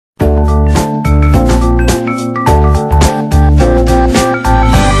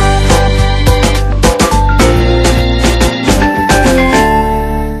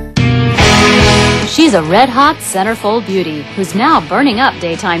She's a red-hot centerfold beauty who's now burning up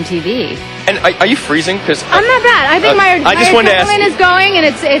daytime TV. And are you freezing? Because I'm not bad. I think my adrenaline is going, and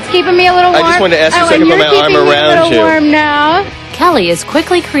it's keeping me a little warm. I just wanted to ask you so I can put my arm around you. You're keeping me a little warm now. Kelly is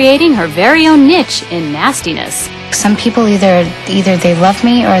quickly creating her very own niche in nastiness. Some people either they love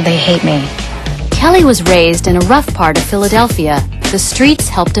me or they hate me. Kelly was raised in a rough part of Philadelphia. The streets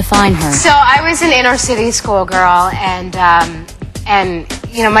helped define her. So I was an inner city schoolgirl, and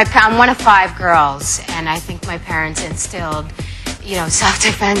you know, I'm one of 5 girls, and I think my parents instilled, you know,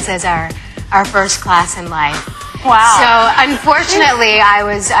 self-defense as our first class in life. Wow. So unfortunately, I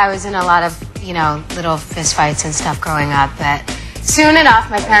was in a lot of, you know, little fist fights and stuff growing up, but soon enough,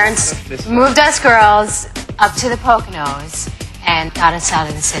 my parents moved us girls up to the Poconos and got us out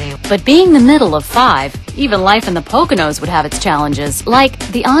of the city. But being the middle of 5, even life in the Poconos would have its challenges, like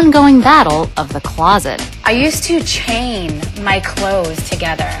the ongoing battle of the closet. I used to chain my clothes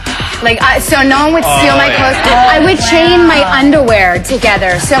together. Like, so no one would steal my clothes. I would chain my underwear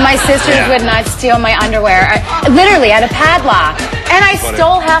together so my sisters would not steal my underwear. Literally, at a padlock. And I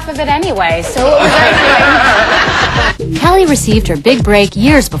stole half of it anyway, so what was I doing? Kelly received her big break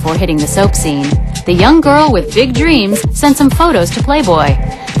years before hitting the soap scene. The young girl with big dreams sent some photos to Playboy.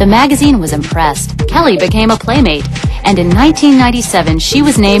 The magazine was impressed. Kelly became a playmate, and in 1997 she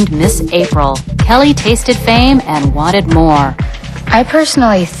was named Miss April. Kelly tasted fame and wanted more. I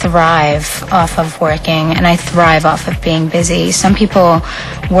personally thrive off of working, and I thrive off of being busy. Some people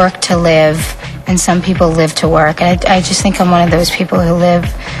work to live, and some people live to work. And I just think I'm one of those people who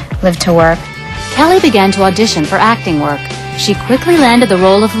live to work. Kelly began to audition for acting work. She quickly landed the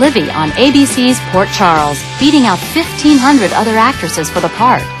role of Livy on ABC's Port Charles, beating out 1,500 other actresses for the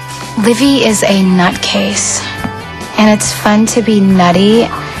part. Livy is a nutcase, and it's fun to be nutty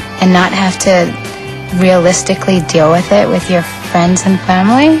and not have to realistically deal with it with your friends and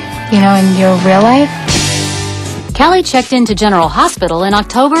family, you know, in your real life. Kelly checked into General Hospital in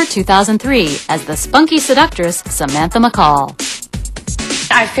October 2003 as the spunky seductress Samantha McCall.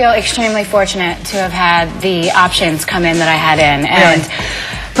 I feel extremely fortunate to have had the options come in that I had in.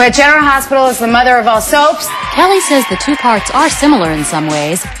 But General Hospital is the mother of all soaps. Kelly says the 2 parts are similar in some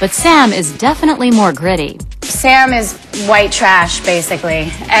ways, but Sam is definitely more gritty. Sam is white trash,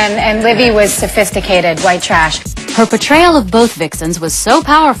 basically, and Livy was sophisticated white trash. Her portrayal of both vixens was so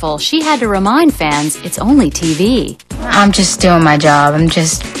powerful, she had to remind fans it's only TV. I'm just doing my job. I'm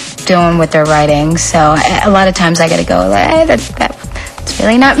just doing what they're writing. So a lot of times I got to go, hey, that's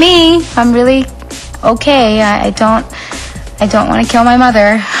really not me. I'm really okay. I don't want to kill my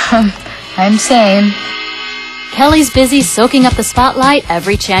mother. I'm sane. Kelly's busy soaking up the spotlight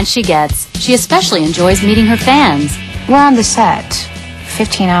every chance she gets. She especially enjoys meeting her fans. We're on the set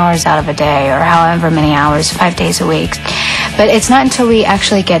 15 hours out of a day, or however many hours, 5 days a week. But it's not until we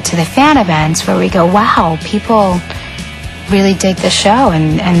actually get to the fan events where we go, wow, people really dig the show,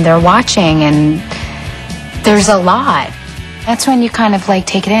 and they're watching, and there's a lot. That's when you kind of like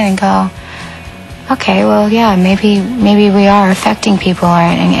take it in and go, okay, well, yeah, maybe we are affecting people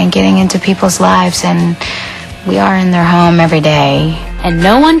and getting into people's lives, and we are in their home every day. And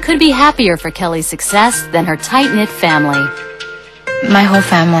no one could be happier for Kelly's success than her tight-knit family. My whole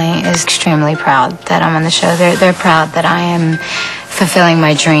family is extremely proud that I'm on the show. They're proud that I am fulfilling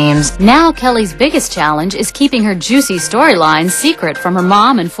my dreams. Now Kelly's biggest challenge is keeping her juicy storyline secret from her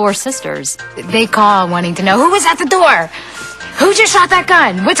mom and 4 sisters. They call wanting to know, who was at the door? Who just shot that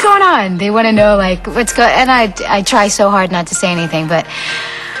gun? What's going on? They want to know, like, what's going on. And I try so hard not to say anything, but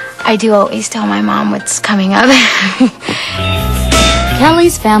I do always tell my mom what's coming up.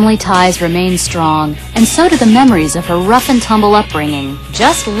 Kelly's family ties remain strong, and so do the memories of her rough-and-tumble upbringing.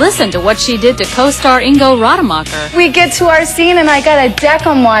 Just listen to what she did to co-star Ingo Rademacher. We get to our scene, and I got a deck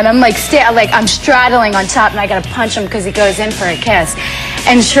on one. I'm like I'm straddling on top, and I got to punch him because he goes in for a kiss.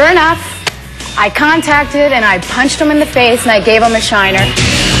 And sure enough, I contacted, and I punched him in the face, and I gave him a shiner.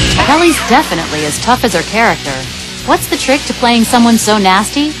 Kelly's definitely as tough as her character. What's the trick to playing someone so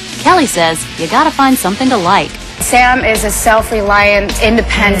nasty? Kelly says you gotta find something to like. Sam is a self-reliant,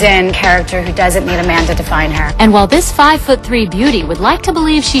 independent character who doesn't need a man to define her. And while this 5'3" beauty would like to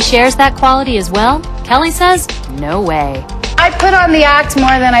believe she shares that quality as well, Kelly says, no way. I put on the act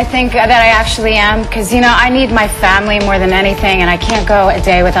more than I think that I actually am, because, you know, I need my family more than anything, and I can't go a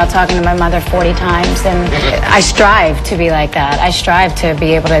day without talking to my mother 40 times, and I strive to be like that. I strive to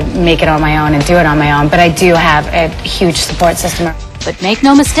be able to make it on my own and do it on my own, but I do have a huge support system. But make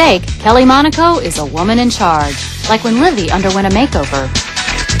no mistake, Kelly Monaco is a woman in charge, like when Livy underwent a makeover.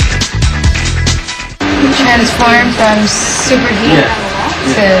 Transformed from super heat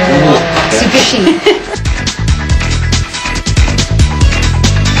to super chic.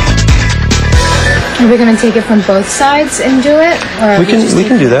 Are we going to take it from both sides and do it? Or We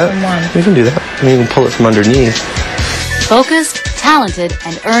can do that. We can do that. I mean, we can pull it from underneath. Focused, talented,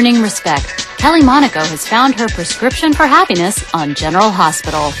 and earning respect, Kelly Monaco has found her prescription for happiness on General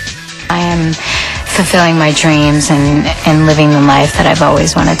Hospital. I am fulfilling my dreams and living the life that I've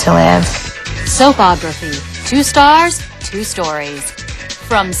always wanted to live. Soapography. 2 stars, 2 stories.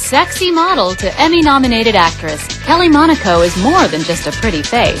 From sexy model to Emmy-nominated actress, Kelly Monaco is more than just a pretty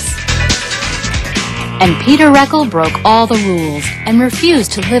face. And Peter Reckel broke all the rules and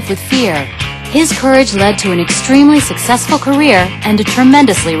refused to live with fear. His courage led to an extremely successful career and a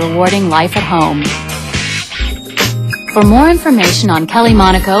tremendously rewarding life at home. For more information on Kelly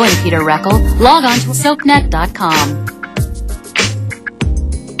Monaco and Peter Reckel, log on to soapnet.com.